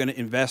where you're going to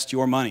invest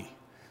your money.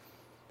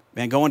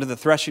 Man, going to the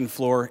threshing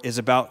floor is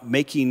about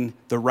making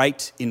the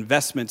right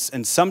investments.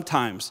 And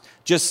sometimes,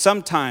 just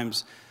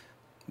sometimes,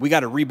 we got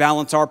to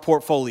rebalance our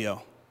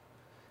portfolio.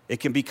 It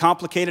can be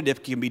complicated,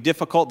 it can be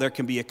difficult, there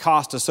can be a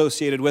cost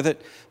associated with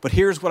it. But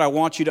here's what I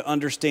want you to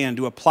understand,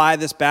 to apply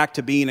this back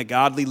to being a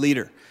godly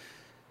leader.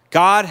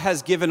 God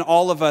has given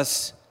all of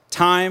us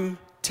time,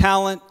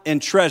 talent,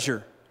 and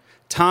treasure.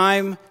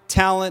 Time,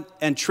 talent,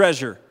 and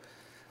treasure.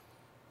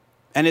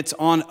 And it's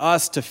on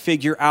us to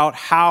figure out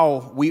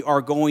how we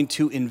are going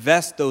to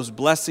invest those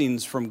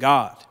blessings from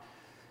God.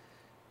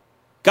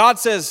 God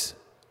says,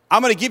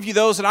 I'm going to give you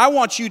those, and I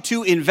want you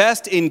to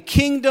invest in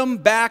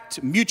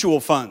kingdom-backed mutual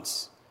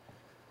funds,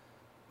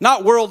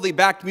 not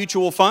worldly-backed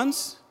mutual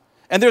funds.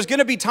 And there's going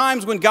to be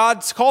times when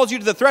God calls you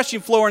to the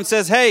threshing floor and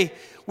says, hey,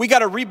 we got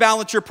to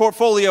rebalance your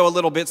portfolio a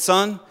little bit,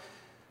 son.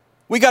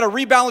 We got to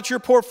rebalance your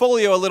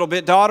portfolio a little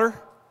bit, daughter.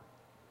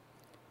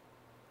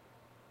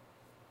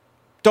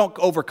 Don't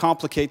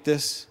overcomplicate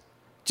this.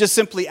 Just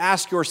simply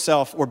ask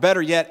yourself, or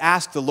better yet,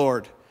 ask the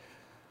Lord,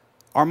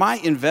 are my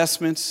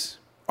investments,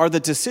 are the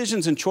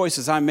decisions and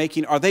choices I'm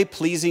making, are they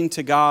pleasing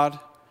to God?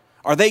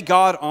 Are they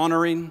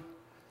God-honoring?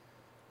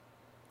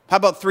 How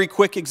about 3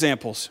 quick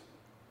examples?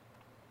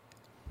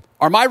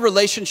 Are my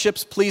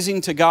relationships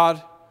pleasing to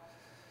God?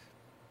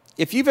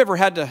 If you've ever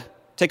had to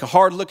take a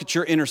hard look at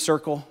your inner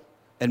circle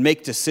and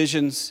make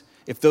decisions,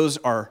 if those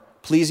are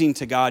pleasing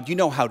to God, you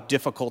know how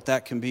difficult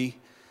that can be.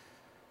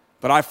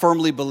 But I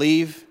firmly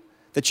believe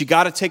that you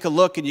got to take a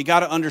look and you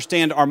got to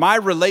understand, are my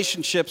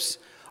relationships,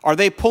 are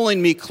they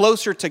pulling me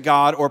closer to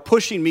God or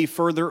pushing me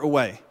further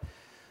away?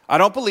 I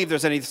don't believe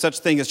there's any such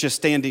thing as just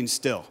standing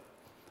still.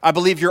 I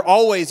believe you're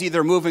always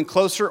either moving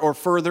closer or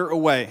further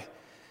away.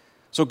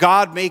 So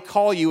God may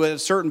call you at a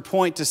certain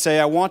point to say,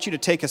 I want you to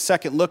take a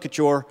second look at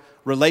your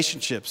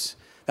relationships.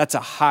 That's a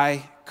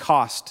high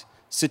cost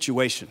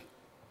situation.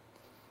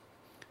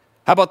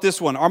 How about this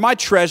one? Are my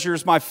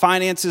treasures, my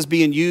finances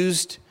being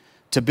used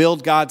to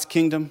build God's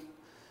kingdom?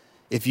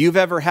 If you've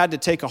ever had to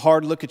take a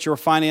hard look at your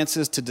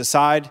finances to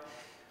decide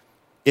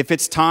if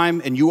it's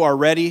time and you are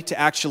ready to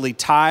actually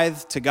tithe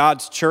to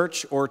God's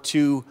church or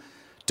to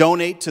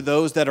donate to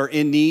those that are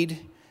in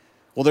need,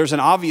 well, there's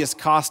an obvious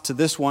cost to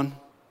this one.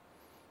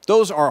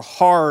 Those are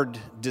hard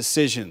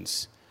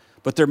decisions.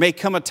 But there may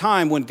come a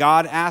time when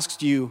God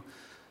asks you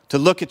to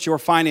look at your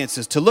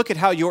finances, to look at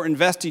how you're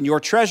investing your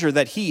treasure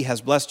that He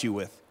has blessed you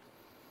with.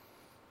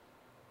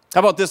 How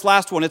about this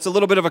last one? It's a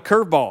little bit of a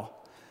curveball.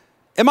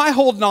 Am I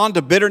holding on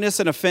to bitterness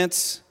and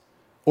offense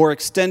or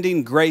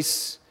extending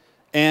grace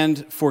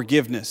and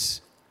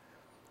forgiveness?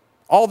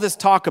 All this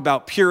talk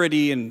about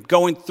purity and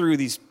going through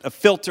a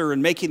filter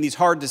and making these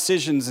hard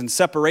decisions and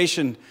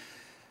separation,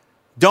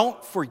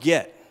 don't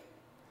forget,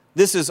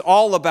 this is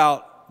all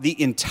about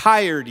the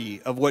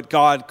entirety of what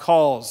God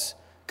calls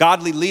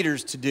godly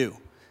leaders to do.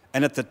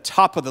 And at the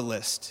top of the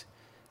list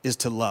is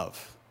to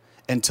love.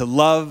 And to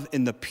love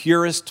in the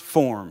purest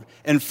form.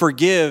 And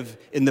forgive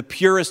in the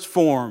purest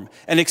form.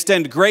 And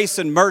extend grace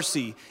and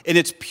mercy in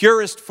its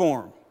purest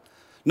form.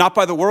 Not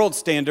by the world's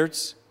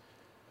standards.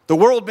 The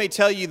world may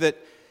tell you that,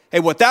 hey,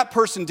 what that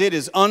person did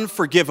is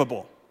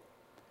unforgivable.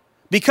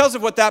 Because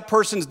of what that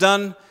person's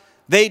done,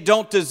 they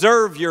don't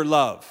deserve your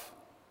love.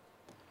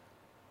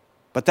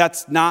 But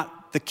that's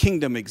not the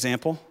kingdom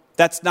example.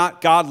 That's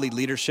not godly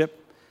leadership.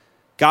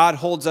 God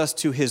holds us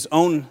to His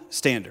own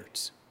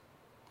standards.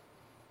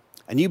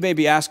 And you may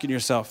be asking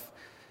yourself,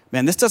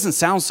 man, this doesn't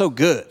sound so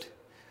good.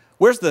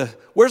 Where's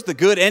the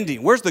good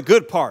ending? Where's the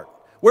good part?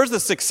 Where's the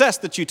success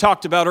that you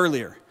talked about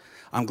earlier?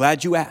 I'm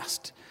glad you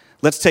asked.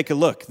 Let's take a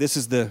look. This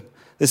is the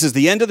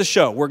end of the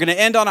show. We're going to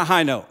end on a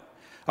high note.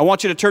 I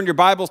want you to turn your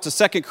Bibles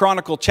to 2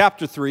 Chronicles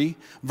chapter 3,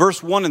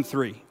 verse 1 and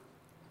 3.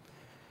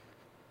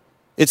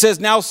 It says,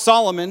 now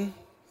Solomon,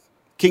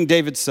 King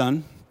David's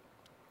son,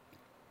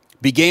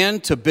 began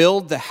to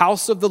build the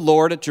house of the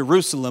Lord at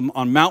Jerusalem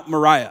on Mount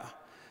Moriah,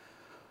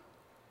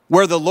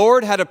 where the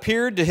Lord had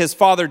appeared to his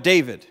father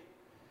David,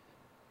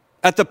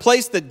 at the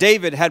place that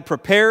David had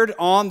prepared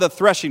on the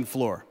threshing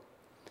floor.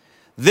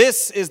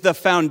 This is the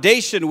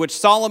foundation which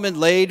Solomon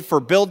laid for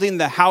building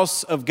the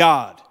house of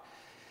God.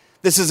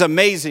 This is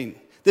amazing.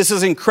 This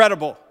is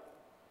incredible.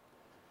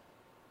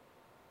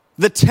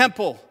 The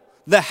temple,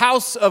 the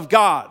house of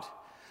God,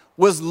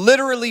 was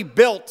literally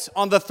built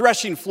on the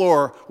threshing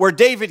floor where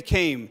David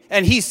came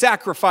and he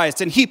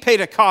sacrificed and he paid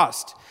a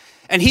cost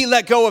and he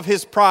let go of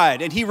his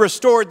pride and he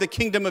restored the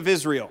kingdom of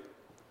Israel.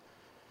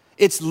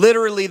 It's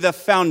literally the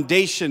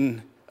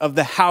foundation of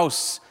the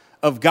house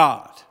of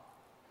God.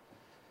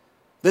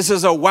 This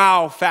is a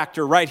wow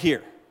factor right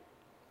here.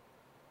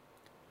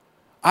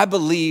 I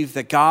believe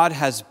that God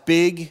has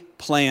big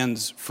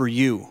plans for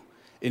you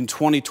in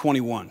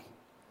 2021.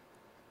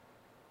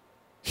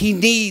 He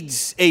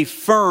needs a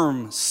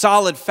firm,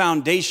 solid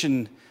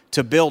foundation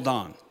to build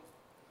on.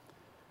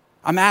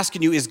 I'm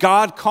asking you, is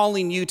God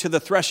calling you to the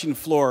threshing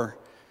floor?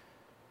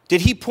 Did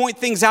he point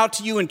things out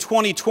to you in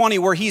 2020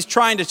 where he's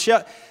trying to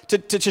shout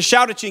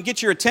at you and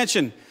get your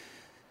attention?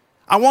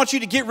 I want you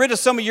to get rid of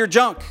some of your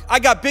junk. I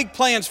got big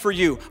plans for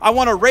you. I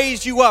want to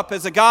raise you up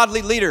as a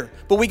godly leader,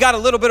 but we got a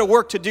little bit of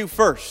work to do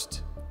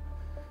first.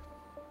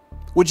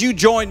 Would you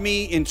join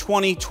me in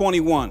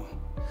 2021?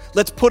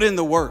 Let's put in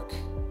the work.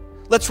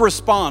 Let's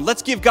respond.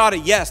 Let's give God a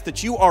yes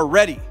that you are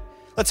ready.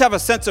 Let's have a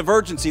sense of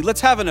urgency. Let's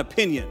have an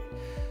opinion.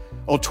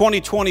 Oh,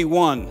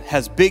 2021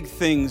 has big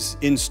things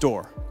in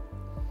store.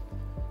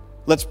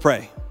 Let's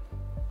pray.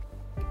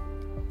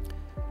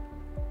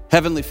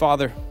 Heavenly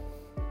Father,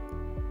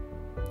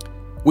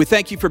 we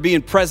thank you for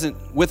being present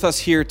with us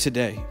here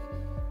today.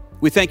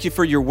 We thank you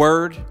for your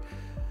word.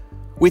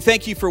 We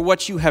thank you for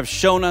what you have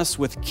shown us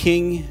with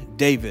King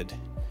David.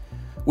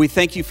 We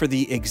thank you for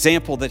the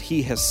example that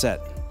he has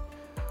set.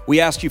 We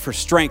ask you for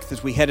strength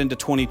as we head into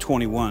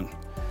 2021.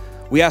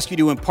 We ask you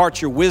to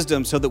impart your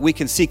wisdom so that we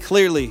can see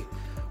clearly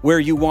where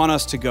you want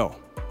us to go.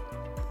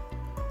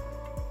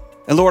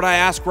 And Lord, I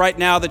ask right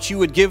now that you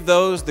would give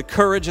those the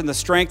courage and the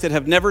strength that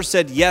have never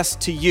said yes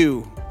to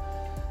you,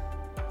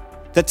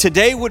 that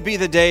today would be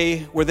the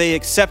day where they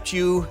accept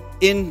you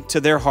into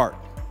their heart.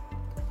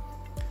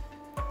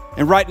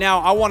 And right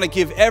now, I want to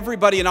give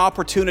everybody an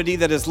opportunity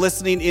that is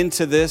listening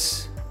into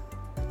this.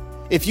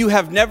 If you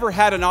have never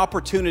had an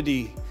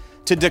opportunity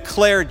to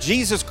declare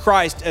Jesus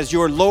Christ as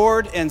your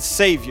Lord and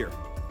Savior,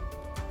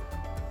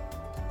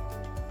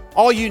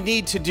 all you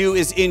need to do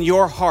is in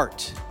your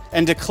heart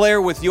and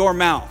declare with your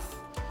mouth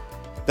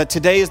that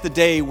today is the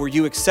day where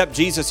you accept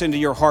Jesus into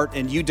your heart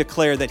and you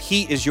declare that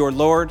he is your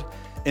Lord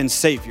and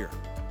Savior.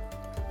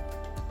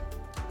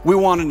 We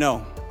want to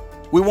know.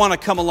 We want to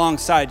come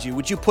alongside you.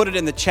 Would you put it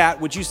in the chat?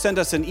 Would you send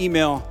us an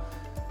email?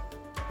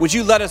 Would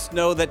you let us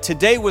know that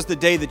today was the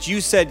day that you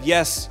said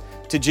yes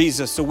to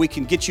Jesus so we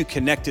can get you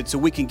connected, so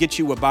we can get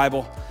you a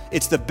Bible?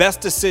 It's the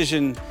best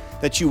decision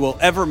that you will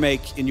ever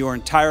make in your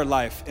entire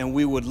life, and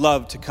we would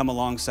love to come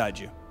alongside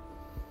you.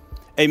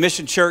 Hey,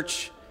 Mission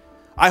Church,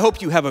 I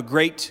hope you have a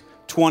great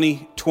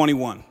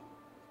 2021.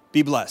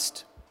 Be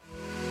blessed.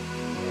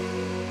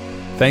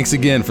 Thanks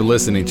again for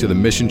listening to the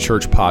Mission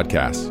Church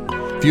podcast.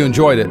 If you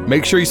enjoyed it,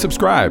 make sure you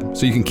subscribe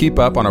so you can keep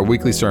up on our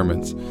weekly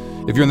sermons.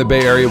 If you're in the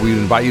Bay Area, we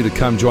invite you to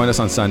come join us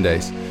on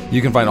Sundays.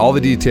 You can find all the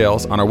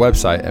details on our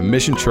website at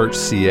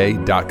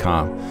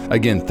missionchurchca.com.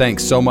 Again,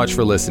 thanks so much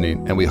for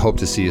listening, and we hope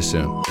to see you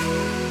soon.